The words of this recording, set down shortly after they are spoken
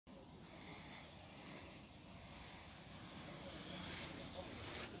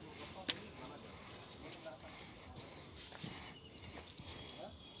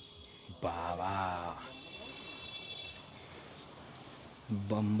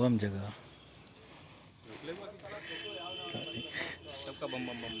बम बम जगह सबका बम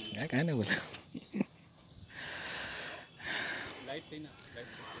बम बम क्या कहने बोला. लाइट सही ना light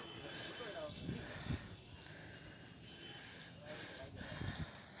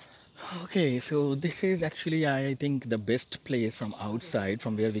Okay, so this is actually, I think, the best place from outside,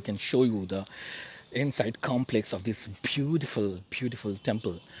 from where we can show you the inside complex of this beautiful, beautiful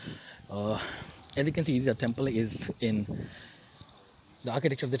temple. Uh, as you can see, the temple is in the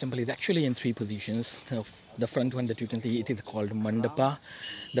architecture of the temple is actually in three positions. The front one that you can see, it is called mandapa.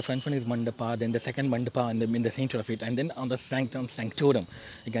 The front one is mandapa, then the second mandapa in the center of it, and then on the sanctorum,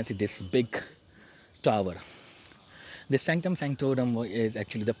 you can see this big tower. The sanctum sanctorum is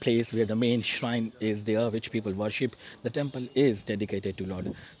actually the place where the main shrine is there, which people worship. The temple is dedicated to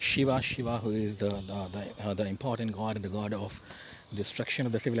Lord Shiva. Shiva, who is the important god and the god of destruction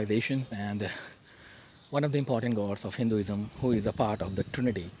of the civilizations, and one of the important gods of Hinduism, who is a part of the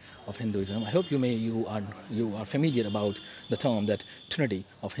Trinity of Hinduism. I hope you are familiar about the term that Trinity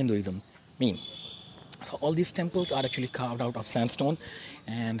of Hinduism mean. So all these temples are actually carved out of sandstone,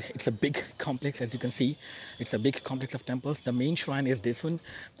 and it's a big complex. As you can see, it's a big complex of temples. The main shrine is this one.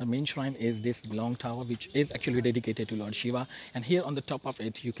 The main shrine is this long tower, which is actually dedicated to Lord Shiva. And here on the top of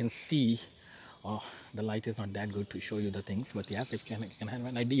it, you can see, oh, the light is not that good to show you the things, but yes, if you can have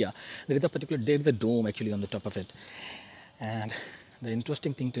an idea, there is a dome actually on the top of it. And the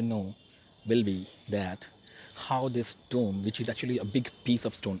interesting thing to know will be that how this dome, which is actually a big piece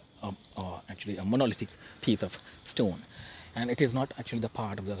of stone, actually a monolithic piece of stone, and it is not actually the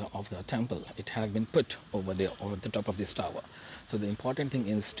part of the temple. It has been put over there, over the top of this tower. So the important thing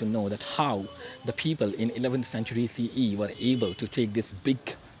is to know that how the people in 11th century CE were able to take this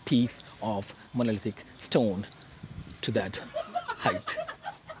big piece of monolithic stone to that height.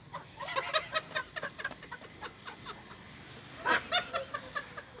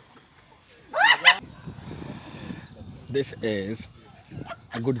 This is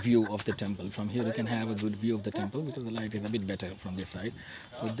a good view of the temple. From here you can have a good view of the temple because the light is a bit better from this side.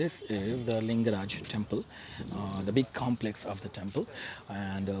 So this is the Lingraj temple, the big complex of the temple,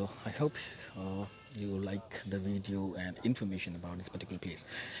 and I hope you like the video and information about this particular place.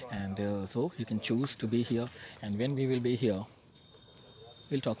 And so you can choose to be here, and when we will be here,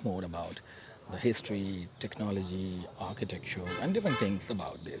 we'll talk more about the history, technology, architecture, and different things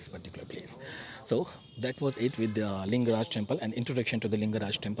about this particular place. So that was it with the Lingaraj temple, an introduction to the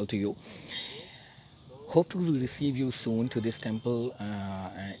Lingaraj temple to you. Hope to receive you soon to this temple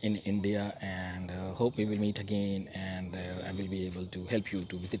in India, and hope we will meet again, and I will be able to help you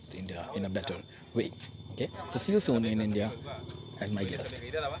to visit India in a better way. Okay, so see you soon in India as my guest.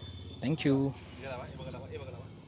 Thank you.